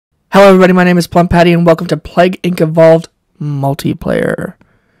Hello everybody, my name is PlumPatti and welcome to Plague Inc. Evolved Multiplayer.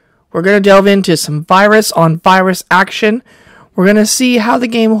 We're going to delve into some virus on virus action. We're going to see how the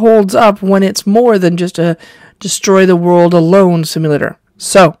game holds up when it's more than just a destroy the world alone simulator.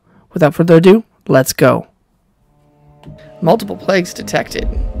 So, without further ado, let's go. Multiple plagues detected.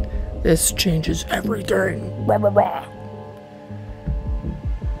 This changes everything. Rah, rah, rah.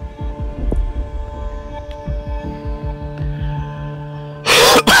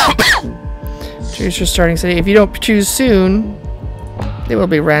 Choose your starting city. If you don't choose soon, they will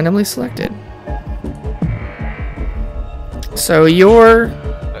be randomly selected. So your...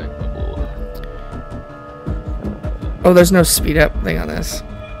 Oh, there's no speed up thing on this.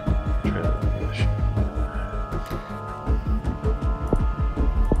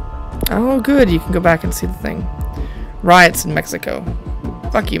 Oh, good. You can go back and see the thing. Riots in Mexico.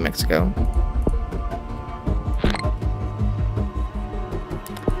 Fuck you, Mexico.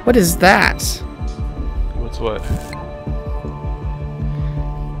 What is that? What's what?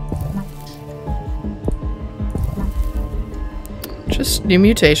 Just new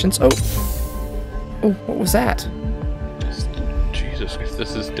mutations. Oh. Oh, what was that? Jesus,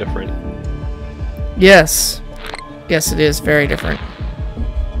 this is different. Yes. Yes, it is very different.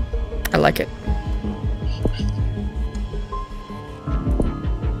 I like it.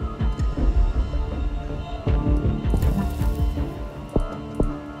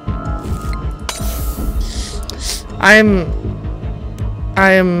 I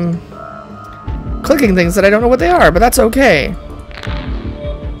am clicking things that I don't know what they are, but that's okay.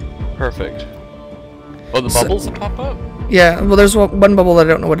 Perfect. Oh, the bubbles that pop up? Yeah, well there's one bubble that I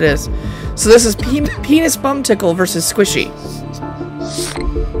don't know what it is. So this is penis bum tickle versus squishy.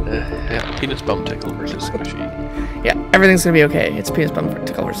 Yeah, penis bum tickle versus squishy. Yeah, everything's gonna be okay. It's penis bum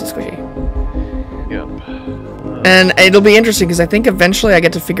tickle versus squishy. Yep. And it'll be interesting because I think eventually I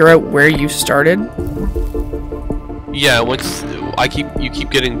get to figure out where you started. Yeah, once you keep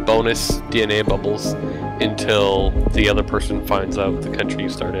getting bonus DNA bubbles until the other person finds out the country you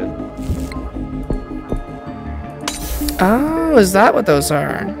started. Oh, is that what those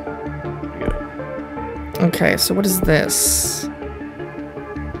are? Yeah. Okay, so what is this?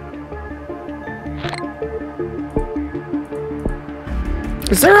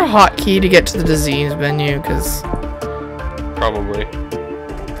 Is there a hotkey to get to the disease menu? Because Probably.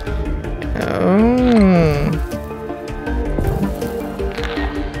 oh,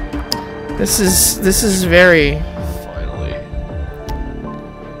 this is very. Finally.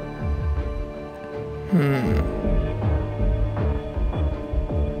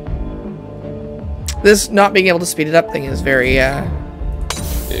 This not being able to speed it up thing is very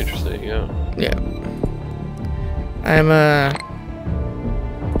Interesting, yeah. yeah. I'm a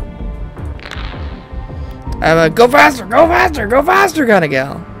go faster kind of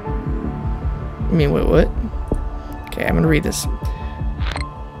gal. I mean, wait, what? Okay, I'm gonna read this.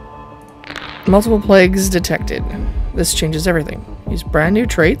 Multiple plagues detected. This changes everything. Use brand new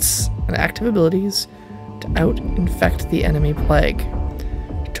traits and active abilities to out-infect the enemy plague.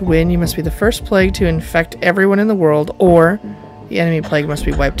 To win, you must be the first plague to infect everyone in the world, or the enemy plague must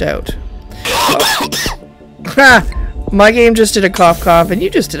be wiped out. Ha! My game just did a cough cough, and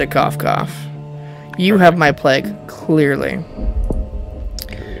you just did a cough cough. You have my plague, clearly.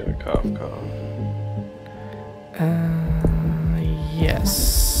 Cough, cough.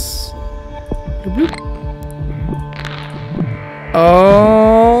 Yes. Bloop, bloop.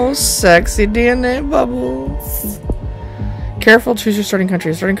 Oh, sexy DNA bubbles. Careful, choose your starting country.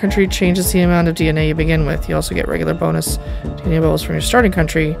 Your starting country changes the amount of DNA you begin with. You also get regular bonus DNA bubbles from your starting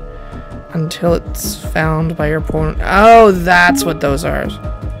country until it's found by your opponent. Oh, that's what those are.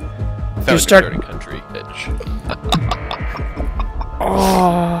 Found your starting country, bitch.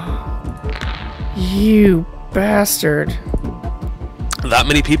 Oh, you bastard. That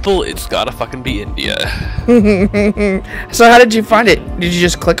many people, it's gotta fucking be India. So how did you find it? Did you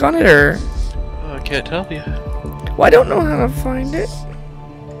just click on it, or? Oh, I can't tell you. Well, I don't know how to find it.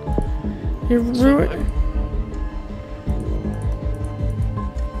 You ruined.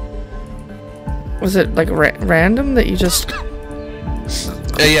 Was it like random that you just?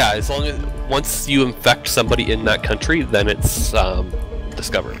 Yeah, as long as once you infect somebody in that country, then it's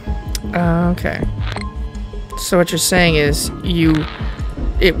discovered. Okay. So what you're saying is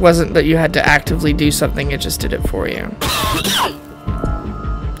it wasn't that you had to actively do something; it just did it for you.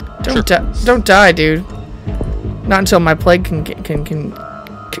 Don't die, dude. Not until my plague can get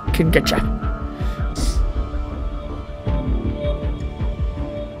ya.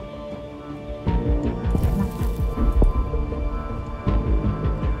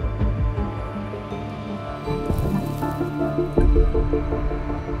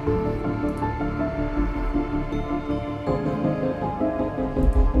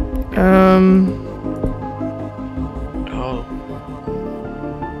 Oh.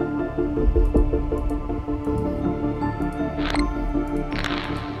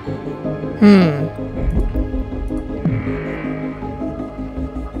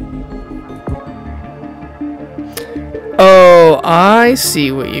 Oh, I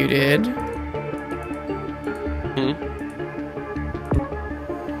see what you did.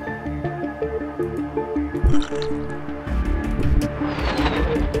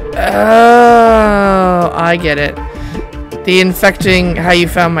 Oh, I get it. The infecting how you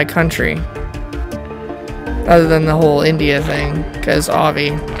found my country. Other than the whole India thing, because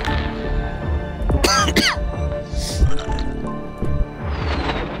Avi.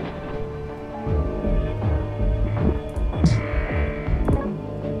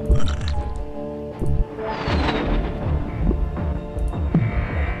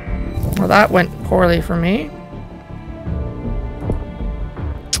 Well, that went poorly for me.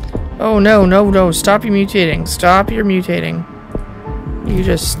 Oh no, no, no, stop your mutating. Stop your mutating. You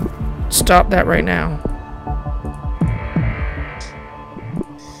just stop that right now.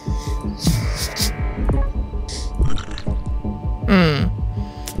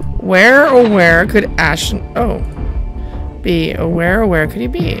 Where or where could Ashton... Oh. Be. Oh, where or where could he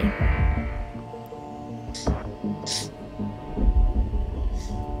be?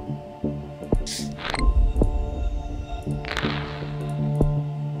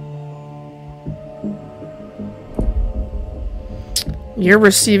 You're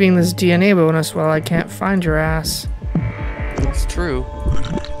receiving this DNA bonus while I can't find your ass. That's true.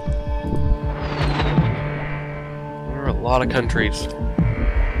 There are a lot of countries.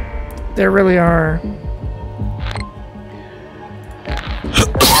 There really are.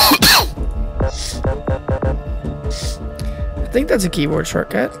 I think that's a keyboard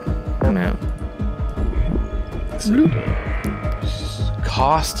shortcut. No.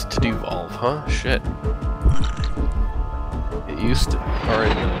 Cost to devolve, huh? Shit. It used to, or in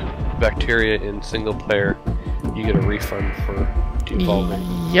the bacteria in single player, you get a refund for devolving.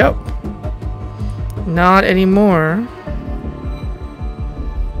 Yep. Not anymore.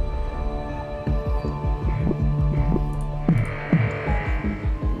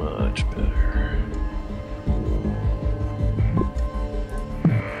 Much better.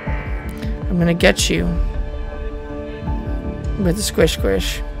 I'm gonna get you with the squish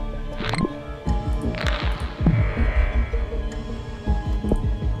squish.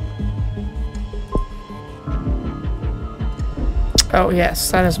 Oh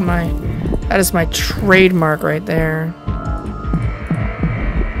yes, that is my trademark right there.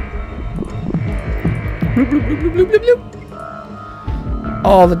 Bloop, bloop, bloop, bloop, bloop, bloop.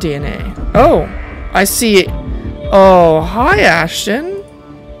 All the DNA. Oh, I see it. Oh, hi Ashton.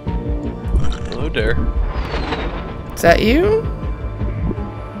 Hello there. Is that you?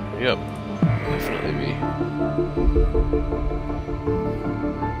 Yep, definitely me.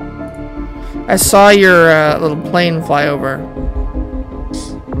 I saw your little plane fly over.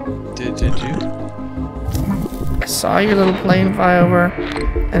 Did you? I saw your little plane fly over,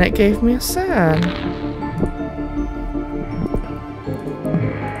 and it gave me a sad.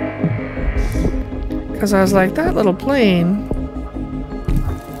 Because I was like, that little plane.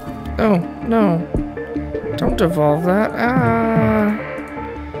 Oh, no. Don't devolve that. Ah.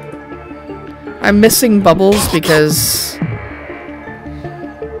 I'm missing bubbles because...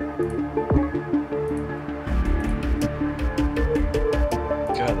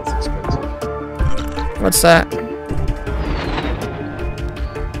 God, that's expensive. What's that?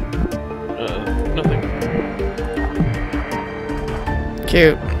 Nothing.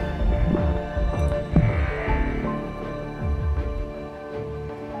 Cute.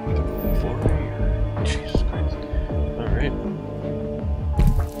 Jesus Christ. Alright.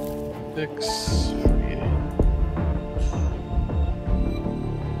 6 for eating.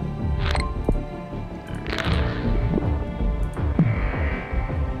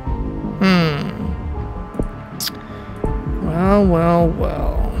 Well, well,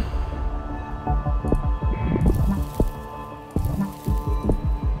 well.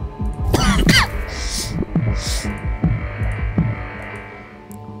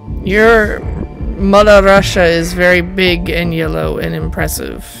 Your Mother Russia is very big and yellow and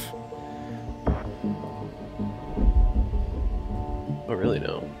impressive. Oh, really?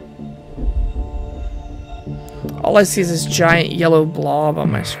 No. All I see is this giant yellow blob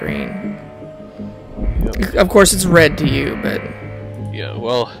on my screen. Yep. Of course, it's red to you, but... Yeah,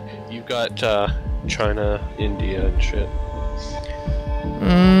 well, you've got China, India, and shit.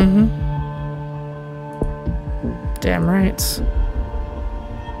 Mm-hmm. Damn right.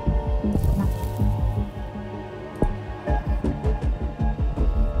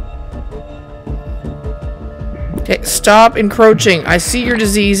 Okay, stop encroaching. I see your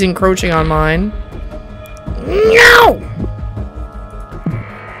disease encroaching on mine. No!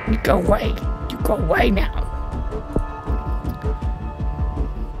 You go away. You go away now.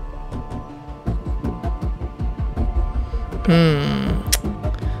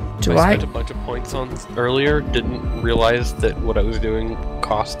 Do I spent a bunch of points on earlier, didn't realize that what I was doing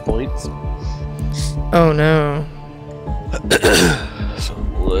cost points. Oh no. So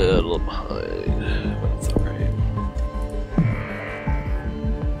I'm a little behind, but it's alright.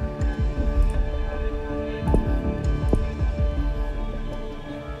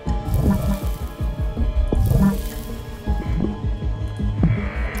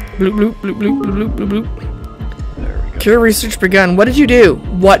 Bloop, bloop, bloop, bloop, bloop, bloop, bloop. There we go. Cure research begun. What did you do?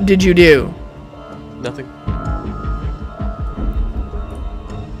 What did you do? Nothing.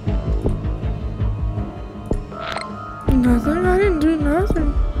 Nothing. I didn't do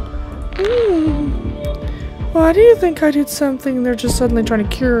nothing. Why do you think I did something? They're just suddenly trying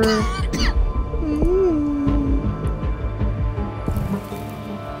to cure.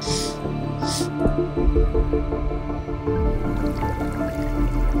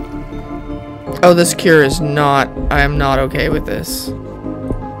 Oh, this cure is not. I am not okay with this.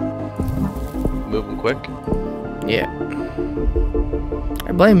 Moving quick. Yeah.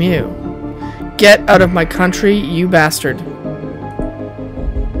 I blame you. Get out of my country, you bastard.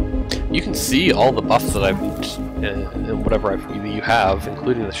 You can see all the buffs that I've and whatever you have,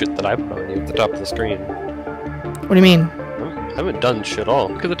 including the shit that I put on you at the top of the screen. What do you mean? I haven't done shit all.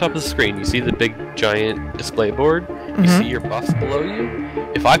 Look at the top of the screen. You see the big giant display board? You see your buffs below you?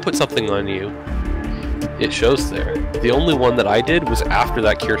 If I put something on you, it shows there. The only one that I did was after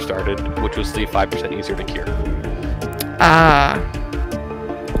that cure started, which was the 5% easier to cure. Ah.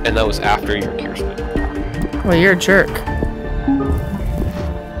 And that was after your cure started. Well, you're a jerk.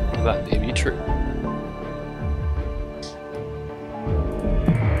 That may be true.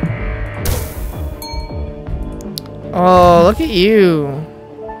 Oh, look at you.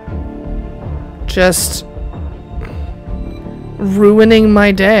 Just ruining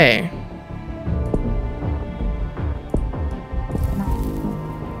my day.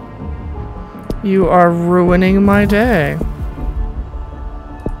 You are ruining my day.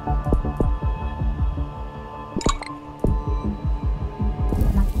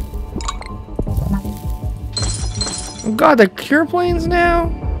 Oh God, the cure planes now?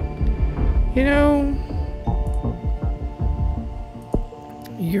 You know...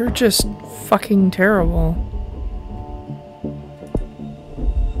 You're just fucking terrible.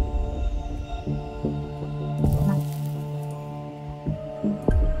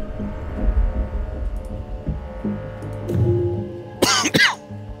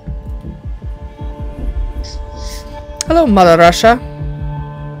 Hello, Mother Russia.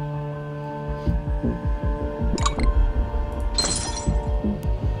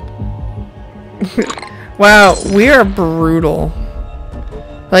 Wow, we are brutal.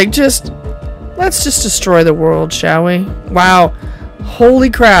 Like, let's just destroy the world, shall we? Wow. Holy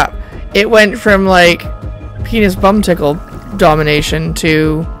crap. It went from, like, penis bum tickle domination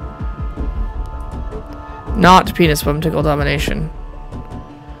to not penis bum tickle domination.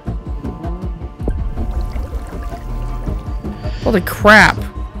 Holy crap.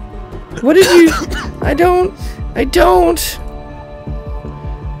 What did you... I don't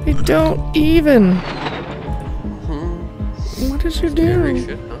even... What did you do?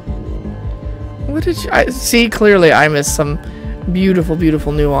 Shit, huh? What did you... I see, clearly I missed some beautiful,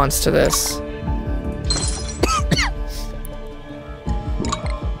 beautiful nuance to this.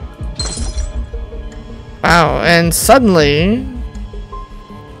 Wow, and suddenly...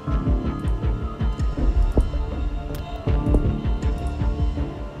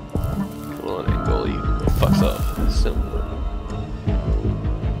 Come on, Angle, you fucks up. Simple.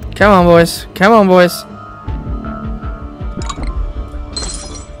 Come on, boys. Come on, boys.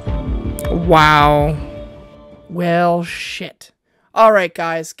 Wow. Well, shit. Alright,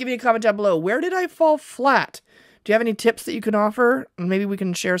 guys. Give me a comment down below. Where did I fall flat? Do you have any tips that you can offer? Maybe we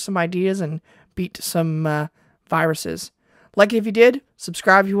can share some ideas and beat some viruses. Like it if you did.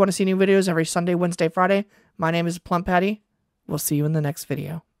 Subscribe if you want to see new videos every Sunday, Wednesday, Friday. My name is PlumPatti. We'll see you in the next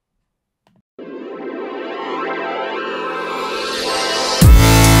video.